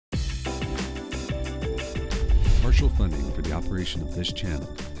Partial funding for the operation of this channel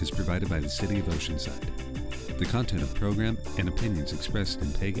is provided by the City of Oceanside. The content of the program and opinions expressed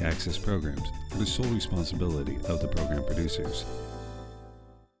in PEG Access programs are the sole responsibility of the program producers.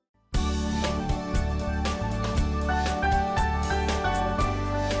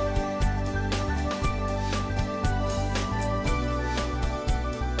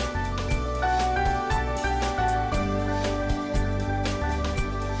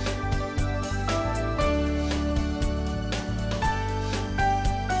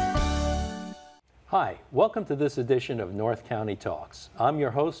 Hi, welcome to this edition of North County Talks. I'm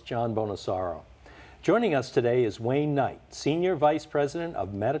your host, John Bonasaro. Joining us today is Wayne Knight, Senior Vice President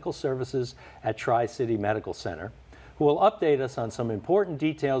of Medical Services at Tri-City Medical Center, who will update us on some important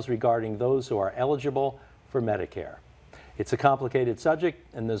details regarding those who are eligible for Medicare. It's a complicated subject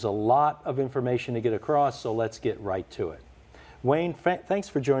and there's a lot of information to get across, so let's get right to it. Wayne, thanks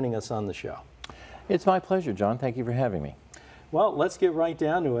for joining us on the show. It's my pleasure, John. Thank you for having me. Well, let's get right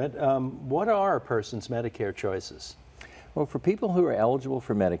down to it. What are a person's Medicare choices? Well, for people who are eligible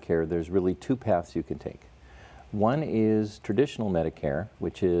for Medicare, there's really two paths you can take. One is traditional Medicare,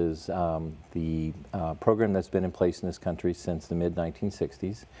 which is the program that's been in place in this country since the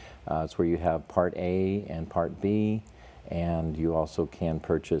mid-1960s. It's where you have Part A and Part B, and you also can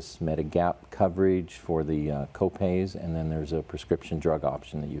purchase Medigap coverage for the co-pays, and then there's a prescription drug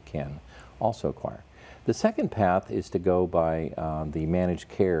option that you can also acquire. The second path is to go by the managed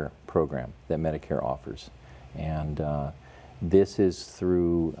care program that Medicare offers. And this is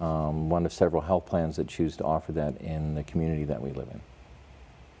through one of several health plans that choose to offer that in the community that we live in.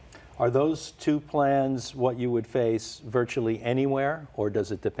 Are those two plans what you would face virtually anywhere, or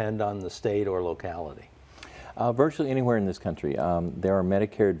does it depend on the state or locality? Virtually anywhere in this country. There are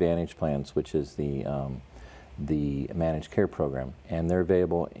Medicare Advantage plans, which is the managed care program, and they're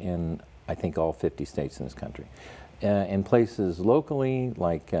available in I think all 50 states in this country. In places locally,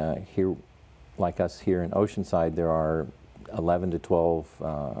 like us here in Oceanside, there are 11 to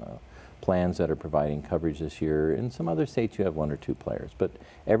 12 plans that are providing coverage this year. In some other states, you have one or two players, but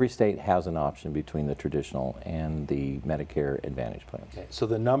every state has an option between the traditional and the Medicare Advantage plans. Okay. So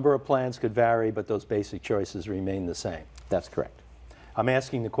the number of plans could vary, but those basic choices remain the same. That's correct. I'm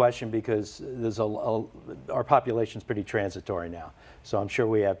asking the question because there's our population's pretty transitory now. So I'm sure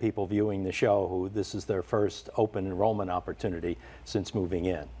we have people viewing the show who this is their first open enrollment opportunity since moving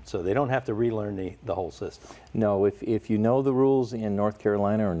in. So they don't have to relearn the whole system. No, if you know the rules in North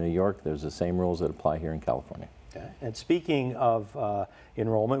Carolina or New York, there's the same rules that apply here in California. Okay. And speaking of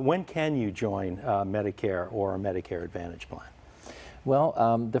enrollment, when can you join Medicare or a Medicare Advantage plan?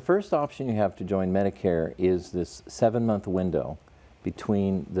 Well, the first option you have to join Medicare is this 7-month window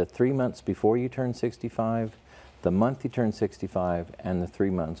between the 3 months before you turn 65, the month you turn 65, and the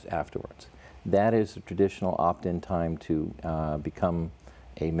 3 months afterwards. That is the traditional opt-in time to become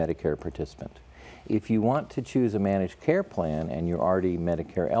a Medicare participant. If you want to choose a managed care plan and you're already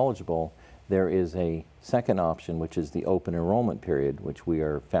Medicare eligible, there is a second option, which is the open enrollment period, which we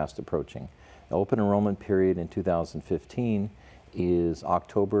are fast approaching. The open enrollment period in 2015 is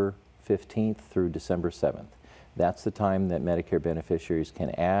October 15th through December 7th. That's the time that Medicare beneficiaries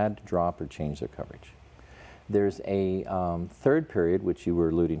can add, drop, or change their coverage. There's a third period, which you were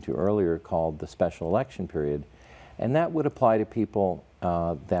alluding to earlier, called the special election period, and that would apply to people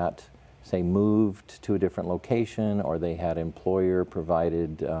that, say, moved to a different location, or they had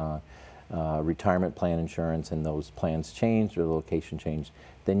employer-provided retirement plan insurance, and those plans changed or the location changed.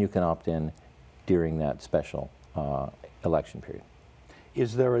 Then you can opt in during that special election period.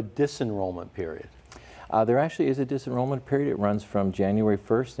 Is there a disenrollment period? There actually is a disenrollment period. It runs from January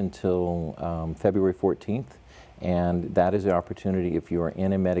 1st until February 14th, and that is the opportunity. If you are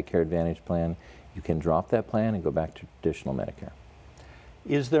in a Medicare Advantage plan, you can drop that plan and go back to traditional Medicare.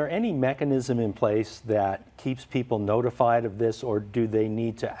 Is there any mechanism in place that keeps people notified of this, or do they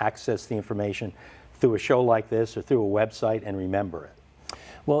need to access the information through a show like this or through a website and remember it?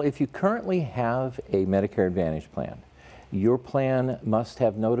 Well, if you currently have a Medicare Advantage plan, your plan must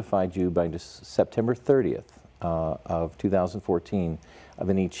have notified you by September 30th of 2014 of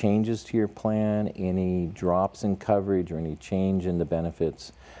any changes to your plan, any drops in coverage, or any change in the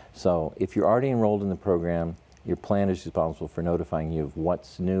benefits. So if you're already enrolled in the program, your plan is responsible for notifying you of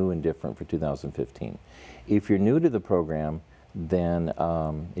what's new and different for 2015. If you're new to the program, then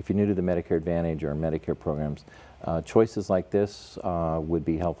if you're new to the Medicare Advantage or Medicare programs, choices like this would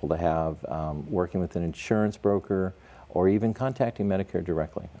be helpful to have. Working with an insurance broker, or even contacting Medicare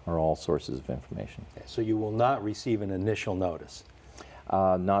directly are all sources of information. Okay, so you will not receive an initial notice?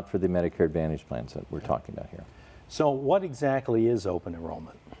 Not for the Medicare Advantage plans that we're talking about here. So what exactly is open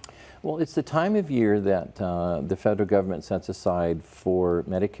enrollment? Well, it's the time of year that the federal government sets aside for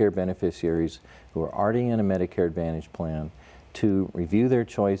Medicare beneficiaries who are already in a Medicare Advantage plan to review their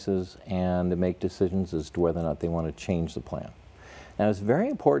choices and to make decisions as to whether or not they want to change the plan. Now, it's very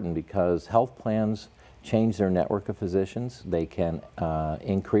important because health plans change their network of physicians. They can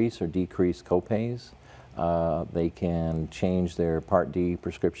increase or decrease copays. They can change their Part D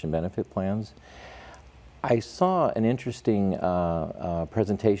prescription benefit plans. I saw an interesting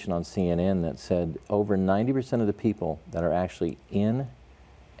presentation on CNN that said over 90% of the people that are actually in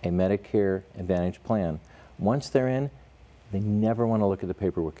a Medicare Advantage plan, once they're in, they never want to look at the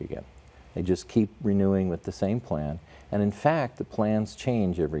paperwork again. They just keep renewing with the same plan. And in fact, the plans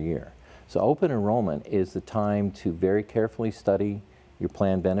change every year. So open enrollment is the time to very carefully study your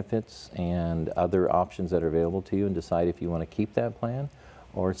plan benefits and other options that are available to you and decide if you want to keep that plan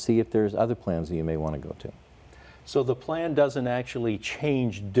or see if there's other plans that you may want to go to. So the plan doesn't actually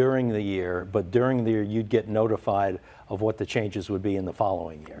change during the year, but during the year you'd get notified of what the changes would be in the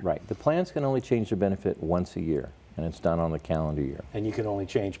following year. Right. The plans can only change their benefit once a year, and it's done on the calendar year. And you can only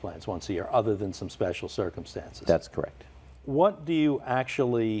change plans once a year, other than some special circumstances. That's correct. What do you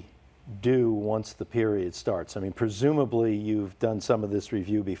actually do once the period starts? I mean, presumably you've done some of this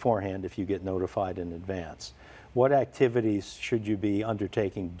review beforehand if you get notified in advance. What activities should you be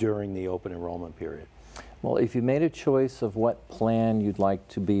undertaking during the open enrollment period? Well, if you made a choice of what plan you'd like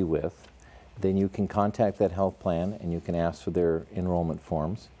to be with, then you can contact that health plan and you can ask for their enrollment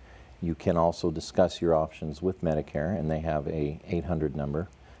forms. You can also discuss your options with Medicare, and they have a 800 number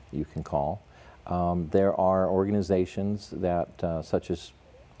you can call. There are organizations that, such as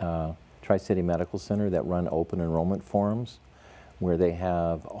Tri-City Medical Center, that run open enrollment forums where they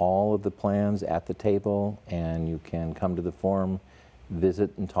have all of the plans at the table, and you can come to the forum, visit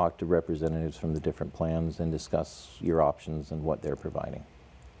and talk to representatives from the different plans and discuss your options and what they're providing.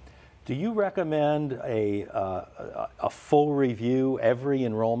 Do you recommend a full review every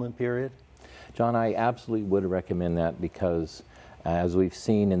enrollment period? John, I absolutely would recommend that because as we've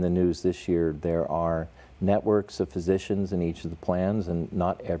seen in the news this year, there are networks of physicians in each of the plans, and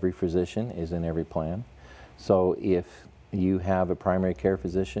not every physician is in every plan. So if you have a primary care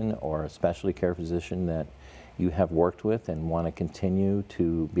physician or a specialty care physician that you have worked with and want to continue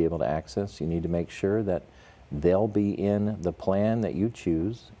to be able to access, you need to make sure that they'll be in the plan that you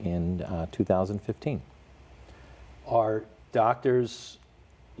choose in 2015. Are doctors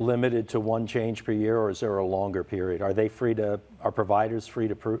limited to one change per year, or is there a longer period? Are providers free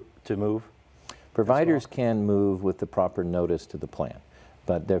to move? Providers can move with the proper notice to the plan,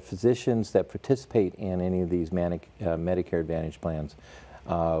 but the physicians that participate in any of these Medicare Advantage plans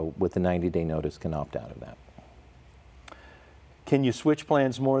with a 90-day notice can opt out of that. Can you switch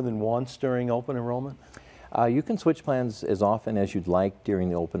plans more than once during open enrollment? You can switch plans as often as you'd like during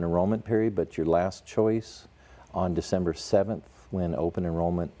the open enrollment period, but your last choice on December 7th, when open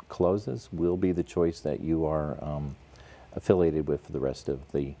enrollment closes, will be the choice that you are affiliated with for the rest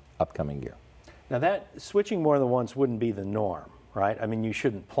of the upcoming year. Now, that switching more than once wouldn't be the norm, right? I mean, you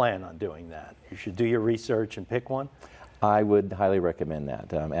shouldn't plan on doing that. You should do your research and pick one. I would highly recommend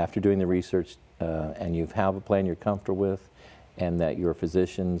that. After doing the research and you have a plan you're comfortable with and that your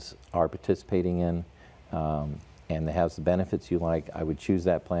physicians are participating in and that has the benefits you like, I would choose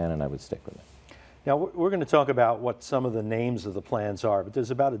that plan and I would stick with it. Now, we're going to talk about what some of the names of the plans are, but there's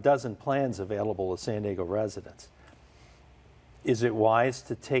about a dozen plans available to San Diego residents. Is it wise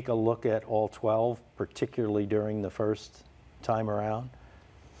to take a look at all 12, particularly during the first time around?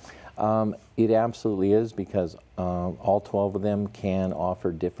 It absolutely is, because all 12 of them can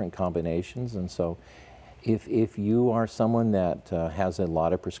offer different combinations, and so if you are someone that has a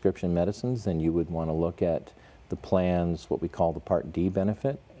lot of prescription medicines, then you would want to look at the plans, what we call the Part D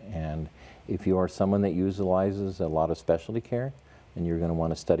benefit, and if you are someone that utilizes a lot of specialty care, then you're going to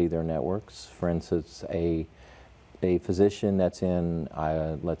want to study their networks. For instance, a physician that's in,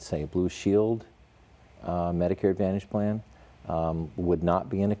 let's say, Blue Shield Medicare Advantage plan would not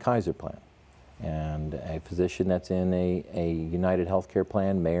be in a Kaiser plan. And a physician that's in a United Healthcare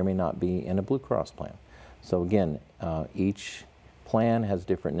plan may or may not be in a Blue Cross plan. So again, each plan has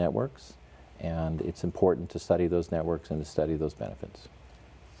different networks, and it's important to study those networks and to study those benefits.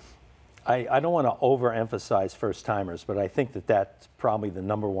 I don't want to overemphasize first-timers, but I think that that's probably the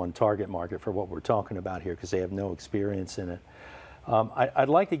 #1 target market for what we're talking about here, because they have no experience in it. I'd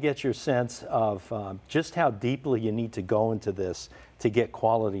like to get your sense of just how deeply you need to go into this to get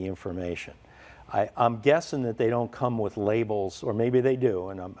quality information. I'm guessing that they don't come with labels, or maybe they do,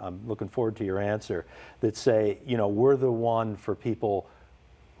 and I'm looking forward to your answer, that say, you know, we're the one for people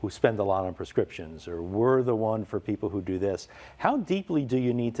who spend a lot on prescriptions, or we're the one for people who do this. How deeply do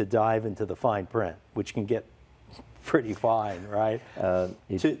you need to dive into the fine print, which can get pretty fine, right?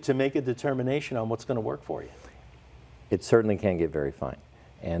 To make a determination on what's going to work for you? It certainly can get very fine.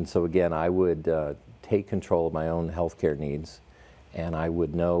 And so again, I would take control of my own healthcare needs, and I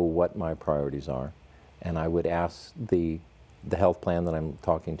would know what my priorities are, and I would ask the health plan that I'm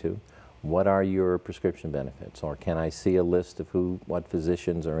talking to, what are your prescription benefits, or can I see a list of what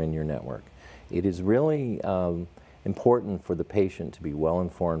physicians are in your network? It is really important for the patient to be well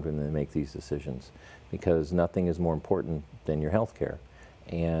informed when they make these decisions, because nothing is more important than your health care,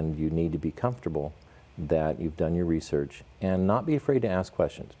 and you need to be comfortable that you've done your research and not be afraid to ask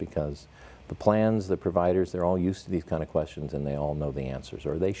questions, because the plans, the providers, they're all used to these kind of questions and they all know the answers,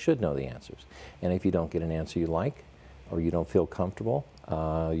 or they should know the answers. And if you don't get an answer you like, or you don't feel comfortable,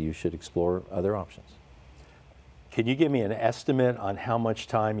 you should explore other options. Can you give me an estimate on how much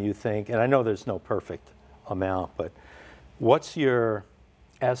time you think, and I know there's no perfect amount, but what's your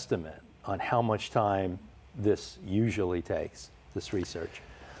estimate on how much time this usually takes, this research?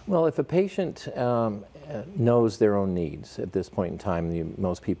 Well, if a patient knows their own needs at this point in time,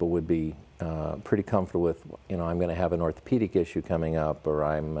 most people would be pretty comfortable with, I'm going to have an orthopedic issue coming up, or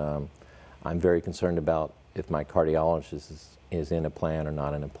I'm very concerned about if my cardiologist is in a plan or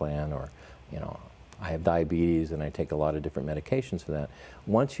not in a plan, or I have diabetes and I take a lot of different medications for that.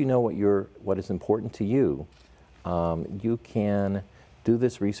 Once you know what is important to you, you can do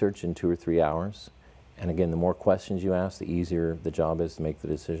this research in 2 or 3 hours. And again, the more questions you ask, the easier the job is to make the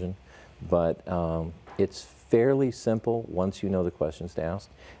decision. But it's fairly simple once you know the questions to ask.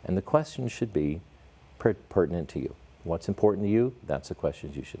 And the questions should be pertinent to you. What's important to you? That's the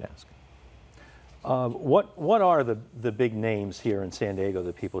questions you should ask. What are the big names here in San Diego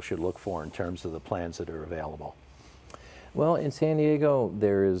that people should look for in terms of the plans that are available? Well, in San Diego,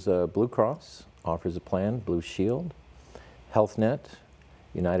 there is Blue Cross offers a plan, Blue Shield, HealthNet,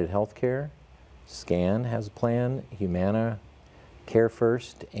 United Healthcare, SCAN has a plan, Humana, Care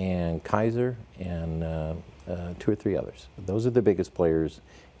First, and Kaiser, and 2 or 3 others. Those are the biggest players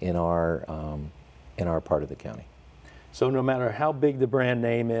in our part of the county. So no matter how big the brand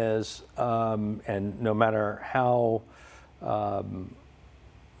name is, and no matter how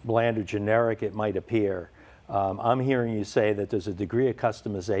bland or generic it might appear, I'm hearing you say that there's a degree of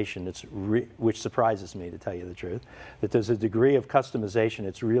customization which surprises me, to tell you the truth, that there's a degree of customization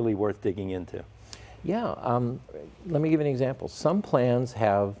it's really worth digging into. Yeah, let me give you an example. Some plans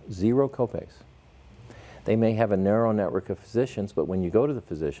have 0 copays. They may have a narrow network of physicians, but when you go to the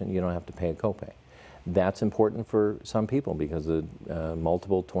physician, you don't have to pay a copay. That's important for some people because the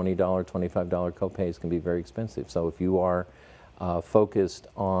multiple $20, $25 copays can be very expensive. So if you are focused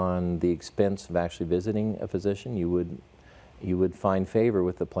on the expense of actually visiting a physician, you would find favor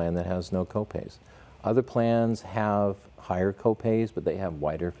with the plan that has no copays. Other plans have higher copays, but they have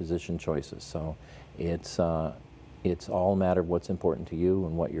wider physician choices. So it's all a matter of what's important to you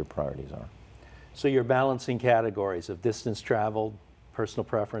and what your priorities are. So you're balancing categories of distance traveled, personal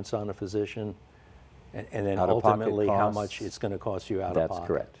preference on a physician, and then ultimately how much it's going to cost you out of pocket. That's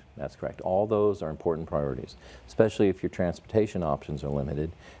correct. That's correct. All those are important priorities, especially if your transportation options are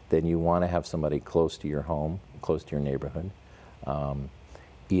limited. Then you want to have somebody close to your home, close to your neighborhood.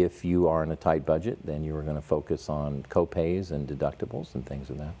 If you are in a tight budget, then you are going to focus on copays and deductibles and things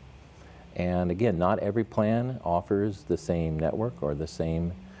of that. And again, not every plan offers the same network or the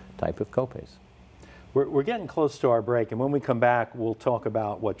same type of copays. We're getting close to our break, and when we come back, we'll talk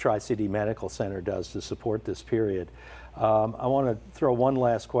about what Tri-City Medical Center does to support this period. I want to throw one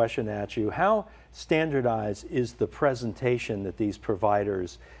last question at you. How standardized is the presentation that these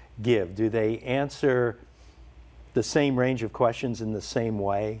providers give? Do they answer the same range of questions in the same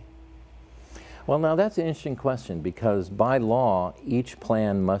way? Well, now that's an interesting question, because by law, each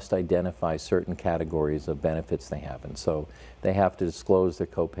plan must identify certain categories of benefits they have. And so they have to disclose their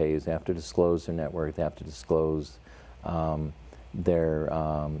copays, they have to disclose their network, they have to disclose their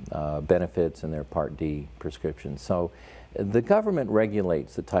benefits and their Part D prescriptions. So the government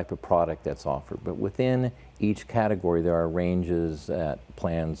regulates the type of product that's offered, but within each category there are ranges that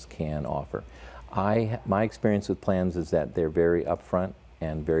plans can offer. My experience with plans is that they're very upfront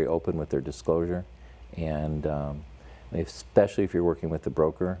and very open with their disclosure, and especially if you're working with the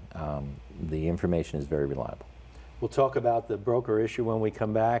broker, the information is very reliable. We'll talk about the broker issue when we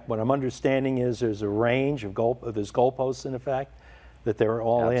come back. What I'm understanding is there's a range of there's goalposts in effect, that they're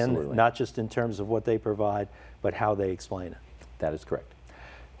all in, not just in terms of what they provide, but how they explain it. That is correct.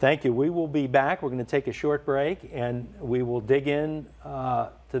 Thank you. We will be back. We're going to take a short break, and we will dig in to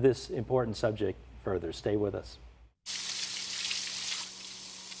this important subject further. Stay with us.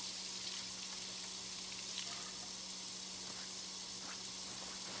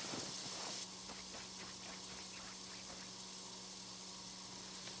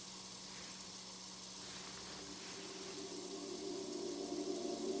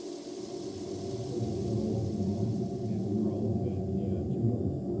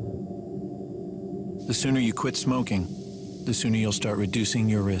 The sooner you quit smoking, the sooner you'll start reducing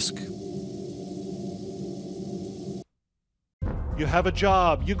your risk. You have a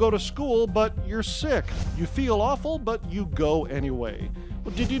job, you go to school, but you're sick. You feel awful, but you go anyway.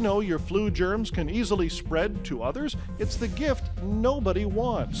 Well, did you know your flu germs can easily spread to others? It's the gift nobody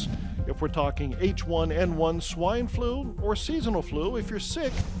wants. If we're talking H1N1 swine flu or seasonal flu, if you're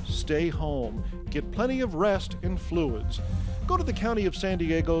sick, stay home. Get plenty of rest and fluids. Go to the County of San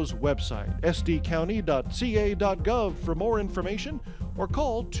Diego's website, sdcounty.ca.gov, for more information or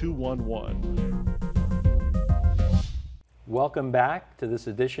call 211. Welcome back to this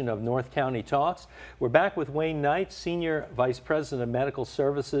edition of North County Talks. We're back with Wayne Knight, Senior Vice President of Medical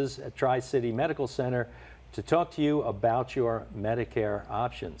Services at Tri-City Medical Center, to talk to you about your Medicare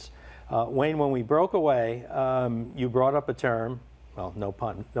options. Wayne, when we broke away, you brought up a term, well, no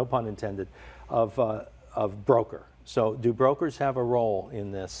pun intended, of broker. So do brokers have a role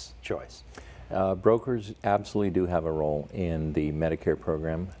in this choice? Brokers absolutely do have a role in the Medicare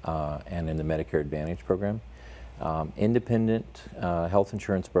program and in the Medicare Advantage program. Independent health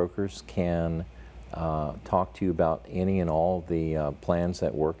insurance brokers can talk to you about any and all the plans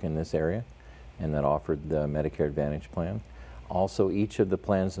that work in this area and that offer the Medicare Advantage plan. Also, each of the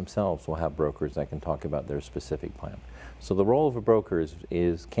plans themselves will have brokers that can talk about their specific plan. So the role of a broker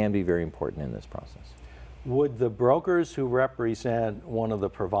can be very important in this process. Would the brokers who represent one of the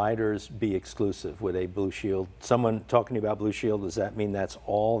providers be exclusive? Would a Blue Shield, someone talking about Blue Shield, does that mean that's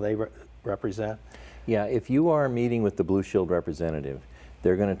all they represent? Yeah, if you are meeting with the Blue Shield representative,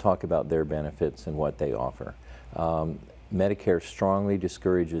 they're going to talk about their benefits and what they offer. Medicare strongly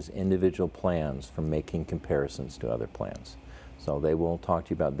discourages individual plans from making comparisons to other plans. So they will talk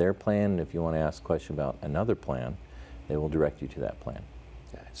to you about their plan, and if you want to ask a question about another plan, they will direct you to that plan.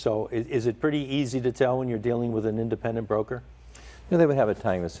 Okay. So is it pretty easy to tell when you're dealing with an independent broker? You know, they would have a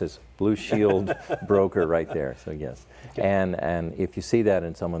tag that says Blue Shield broker right there, so yes. Okay. And if you see that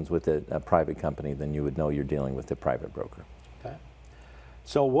and someone's with a private company, then you would know you're dealing with a private broker. Okay.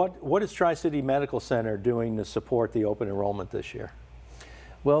 So what is Tri-City Medical Center doing to support the open enrollment this year?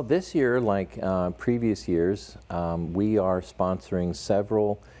 Well, this year, like previous years, we are sponsoring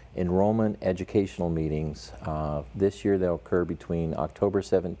several enrollment educational meetings. This year they'll occur between October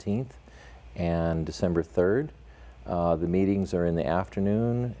 17th and December 3rd. The meetings are in the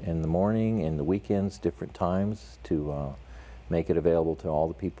afternoon, in the morning, in the weekends, different times to make it available to all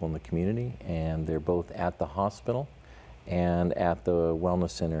the people in the community. And they're both at the hospital and at the Wellness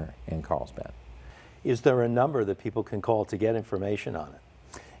Center in Carlsbad. Is there a number that people can call to get information on it?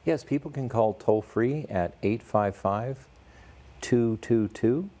 Yes, people can call toll-free at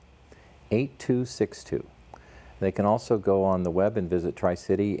 855-222-8262. They can also go on the web and visit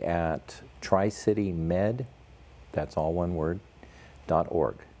Tri-City at tricitymed, that's all one word,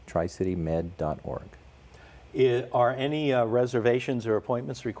 .org, tricitymed.org. Are any reservations or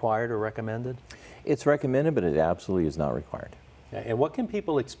appointments required or recommended? It's recommended, but it absolutely is not required. And what can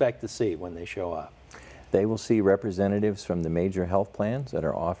people expect to see when they show up? They will see representatives from the major health plans that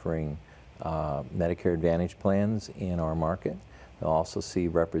are offering Medicare Advantage plans in our market. They'll also see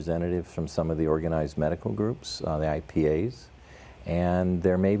representatives from some of the organized medical groups, the IPAs, and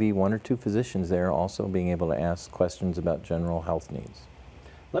there may be one or two physicians there also being able to ask questions about general health needs.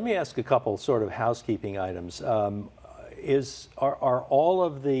 Let me ask a couple sort of housekeeping items. Are all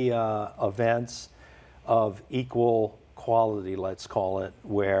of the events of equal quality, let's call it,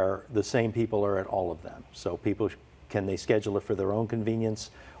 where the same people are at all of them? So people, can they schedule it for their own convenience,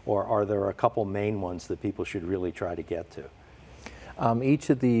 or are there a couple main ones that people should really try to get to?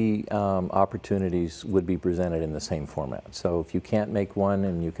 Each of the opportunities would be presented in the same format. So if you can't make one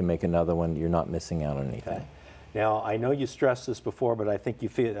and you can make another one, you're not missing out on anything. Okay. Now, I know you stressed this before, but I think you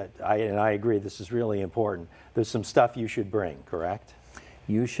feel that, and I agree, this is really important. There's some stuff you should bring, correct?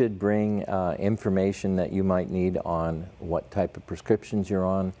 You should bring information that you might need on what type of prescriptions you're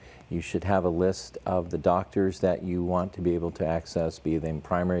on. You should have a list of the doctors that you want to be able to access, be they in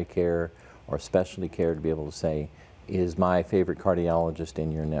primary care or specialty care, to be able to say, is my favorite cardiologist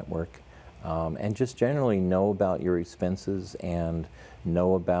in your network? And just generally know about your expenses and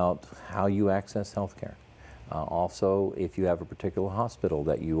know about how you access health care. Also, if you have a particular hospital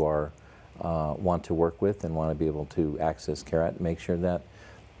that you are want to work with and want to be able to access care at, make sure that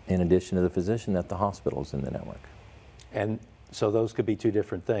in addition to the physician that the hospital is in the network. And so those could be two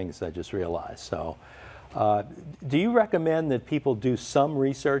different things, I just realized. So do you recommend that people do some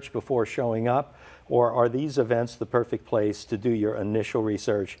research before showing up, or are these events the perfect place to do your initial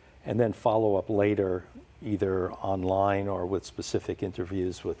research and then follow up later, either online or with specific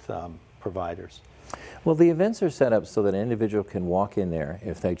interviews with providers? Well, the events are set up so that an individual can walk in there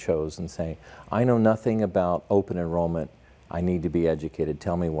if they chose and say, I know nothing about open enrollment, I need to be educated,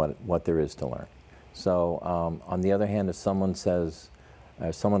 tell me what there is to learn. So on the other hand, if someone says,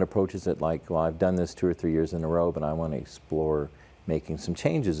 someone approaches it like, well, I've done this 2 or 3 years in a row, but I want to explore making some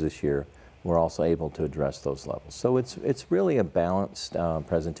changes this year, we're also able to address those levels. So it's really a balanced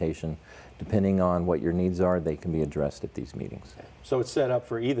presentation. Depending on what your needs are, they can be addressed at these meetings. So it's set up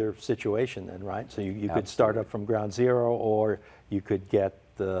for either situation then, right? So you could start up from ground zero, or you could get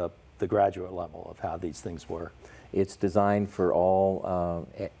the graduate level of how these things work. It's designed for all,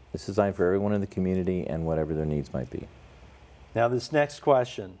 it's designed for everyone in the community and whatever their needs might be. Now this next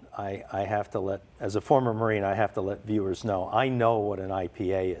question, I have to let, as a former Marine, I have to let viewers know. I know what an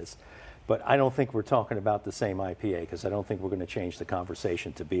IPA is, but I don't think we're talking about the same IPA, because I don't think we're going to change the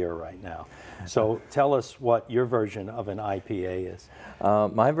conversation to beer right now. So tell us what your version of an IPA is.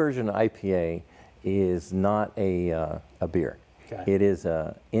 My version of IPA is not a beer. Okay. It is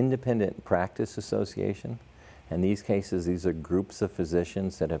an independent practice association. In these cases, these are groups of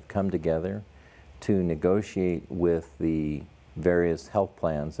physicians that have come together to negotiate with the various health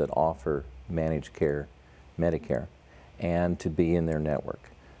plans that offer managed care, Medicare, and to be in their network.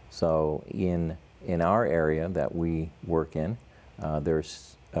 So in our area that we work in,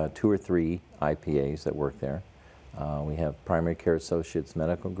 there's 2 or 3 IPAs that work there. We have Primary Care Associates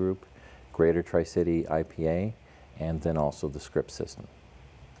Medical Group, Greater Tri-City IPA, and then also the Scripps system.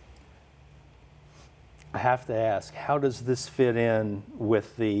 I have to ask, how does this fit in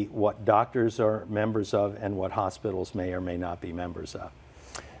with what doctors are members of and what hospitals may or may not be members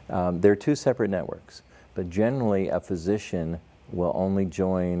of? They're 2 separate networks, but generally a physician will only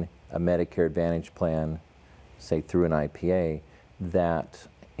join a Medicare Advantage plan, say through an IPA, that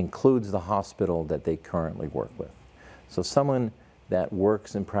includes the hospital that they currently work with. So someone that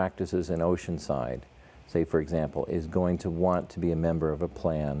works and practices in Oceanside, say for example, is going to want to be a member of a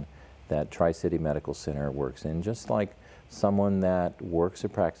plan that Tri-City Medical Center works in, just like someone that works or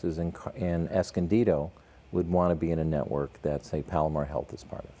practices in Escondido would want to be in a network that, say, Palomar Health is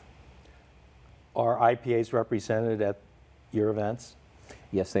part of. Are IPAs represented at your events?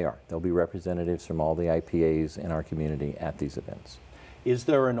 Yes, they are. There'll be representatives from all the IPAs in our community at these events. Is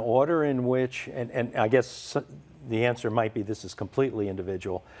there an order in which, and I guess the answer might be this is completely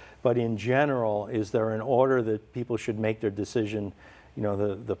individual, but in general, is there an order that people should make their decision? You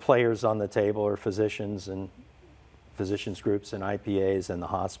know, the players on the table are physicians and physicians groups and IPAs and the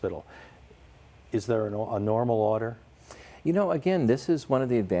hospital. Is there a normal order? You know, again, this is one of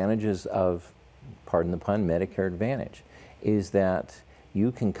the advantages of, pardon the pun, Medicare Advantage, is that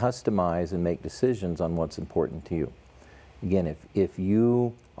you can customize and make decisions on what's important to you. Again, if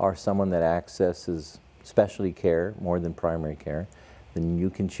you are someone that accesses specialty care more than primary care, then you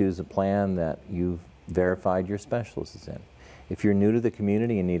can choose a plan that you've verified your specialist is in. If you're new to the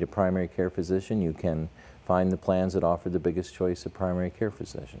community and need a primary care physician, you can find the plans that offer the biggest choice of primary care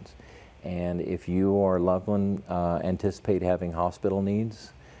physicians. And if you or a loved one anticipate having hospital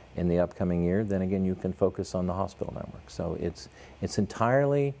needs in the upcoming year, then again you can focus on the hospital network. So it's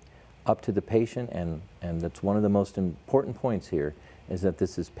entirely up to the patient, and that's one of the most important points here, is that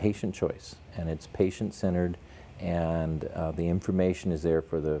this is patient choice, and it's patient-centered, and the information is there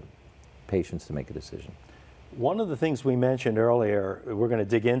for the patients to make a decision. One of the things we mentioned earlier, we're going to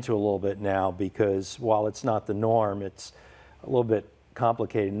dig into a little bit now, because while it's not the norm, it's a little bit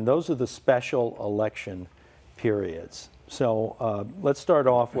complicated, and those are the special election periods. So let's start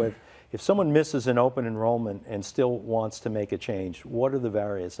off with, if someone misses an open enrollment and still wants to make a change, what are the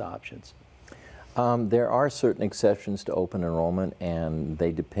various options? There are certain exceptions to open enrollment, and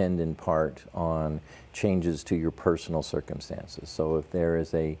they depend in part on changes to your personal circumstances. So if there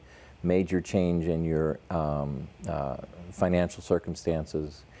is a major change in your financial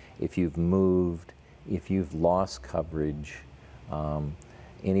circumstances, if you've moved, if you've lost coverage,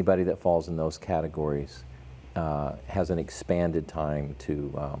 anybody that falls in those categories has an expanded time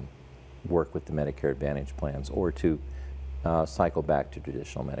to work with the Medicare Advantage plans or to cycle back to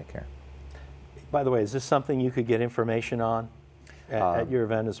traditional Medicare. By the way, is this something you could get information on at your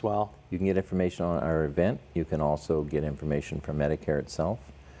event as well? You can get information on our event. You can also get information from Medicare itself,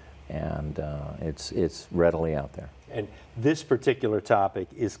 and it's readily out there. And this particular topic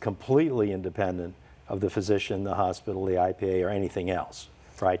is completely independent of the physician, the hospital, the IPA, or anything else,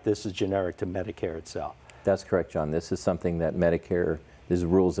 right? This is generic to Medicare itself. That's correct, John. This is something that Medicare, these are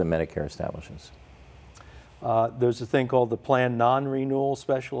rules that Medicare establishes. There's a thing called the plan non-renewal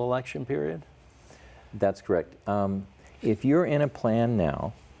special election period? That's correct. If you're in a plan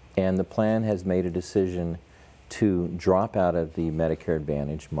now and the plan has made a decision to drop out of the Medicare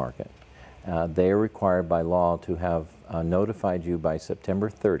Advantage market, They are required by law to have notified you by September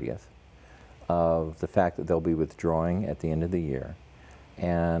 30th of the fact that they'll be withdrawing at the end of the year,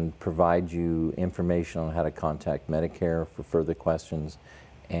 and provide you information on how to contact Medicare for further questions,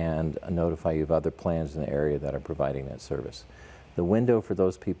 and notify you of other plans in the area that are providing that service. The window for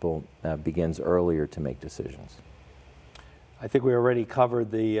those people begins earlier to make decisions. I think we already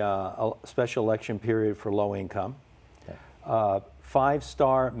covered the special election period for low income. Okay.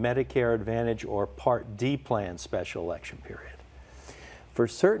 5-star Medicare Advantage or Part D plan special election period. For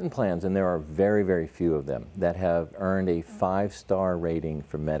certain plans, and there are very, very few of them, that have earned a 5-star rating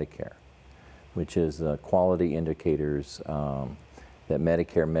from Medicare, which is the quality indicators that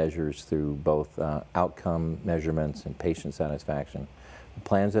Medicare measures through both outcome measurements and patient satisfaction. The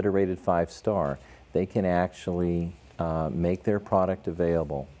plans that are rated 5-star, they can actually make their product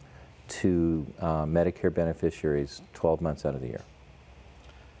available to Medicare beneficiaries 12 months out of the year.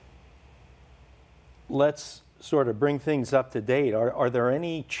 Let's sort of bring things up to date. Are there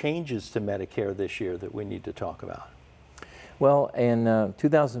any changes to Medicare this year that we need to talk about? Well, in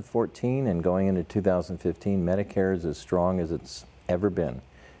 2014 and going into 2015, Medicare is as strong as it's ever been.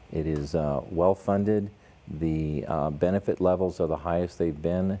 It is well funded. The benefit levels are the highest they've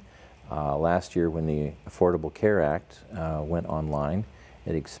been. Last year, when the Affordable Care Act went online,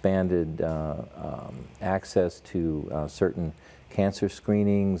 it expanded access to certain cancer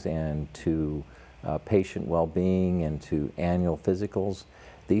screenings and to patient well-being and to annual physicals.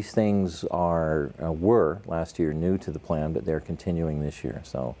 These things were last year new to the plan, but they're continuing this year.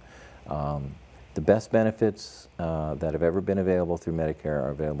 So the best benefits that have ever been available through Medicare are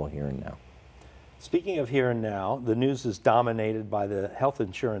available here and now. Speaking of here and now, the news is dominated by the health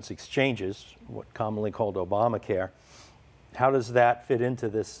insurance exchanges, what commonly called Obamacare. How does that fit into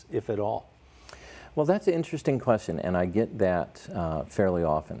this, if at all? Well, that's an interesting question, and I get that fairly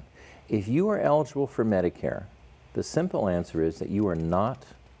often. If you are eligible for Medicare, the simple answer is that you are not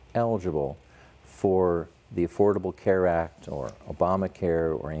eligible for the Affordable Care Act or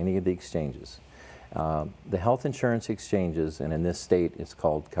Obamacare or any of the exchanges. The health insurance exchanges, and in this state it's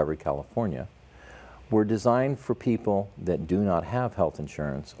called Covered California, were designed for people that do not have health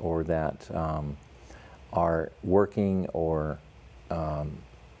insurance or that are working or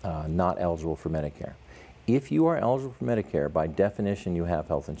not eligible for Medicare. If you are eligible for Medicare, by definition you have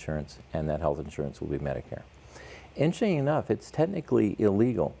health insurance, and that health insurance will be Medicare. Interesting enough, it's technically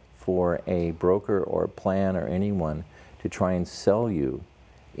illegal for a broker or a plan or anyone to try and sell you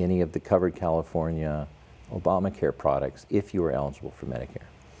any of the Covered California Obamacare products if you are eligible for Medicare.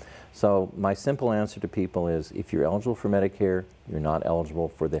 So my simple answer to people is, if you're eligible for Medicare, you're not eligible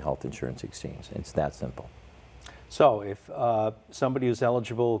for the health insurance exchange. It's that simple. So if somebody who's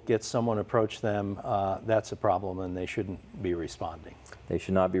eligible gets someone approach them, that's a problem and they shouldn't be responding. They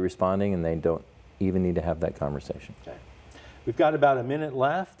should not be responding, and they don't even need to have that conversation. Okay. We've got about a minute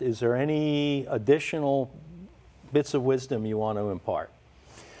left. Is there any additional bits of wisdom you want to impart?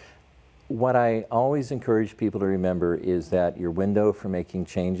 What I always encourage people to remember is that your window for making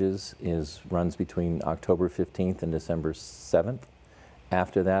changes runs between October 15th and December 7th.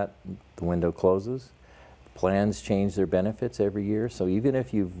 After that, the window closes. Plans change their benefits every year, so even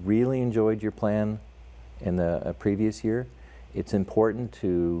if you've really enjoyed your plan in the previous year, it's important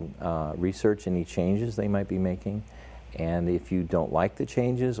to research any changes they might be making. And if you don't like the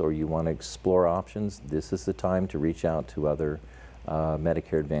changes or you want to explore options, this is the time to reach out to other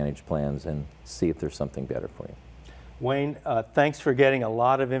Medicare Advantage plans and see if there's something better for you. Wayne, thanks for getting a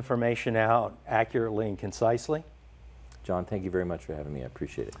lot of information out accurately and concisely. John, thank you very much for having me. I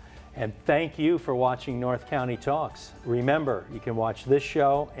appreciate it. And thank you for watching North County Talks. Remember, you can watch this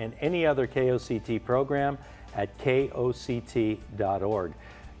show and any other KOCT program at koct.org.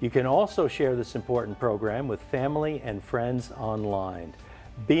 You can also share this important program with family and friends online.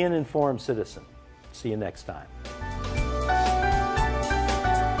 Be an informed citizen. See you next time.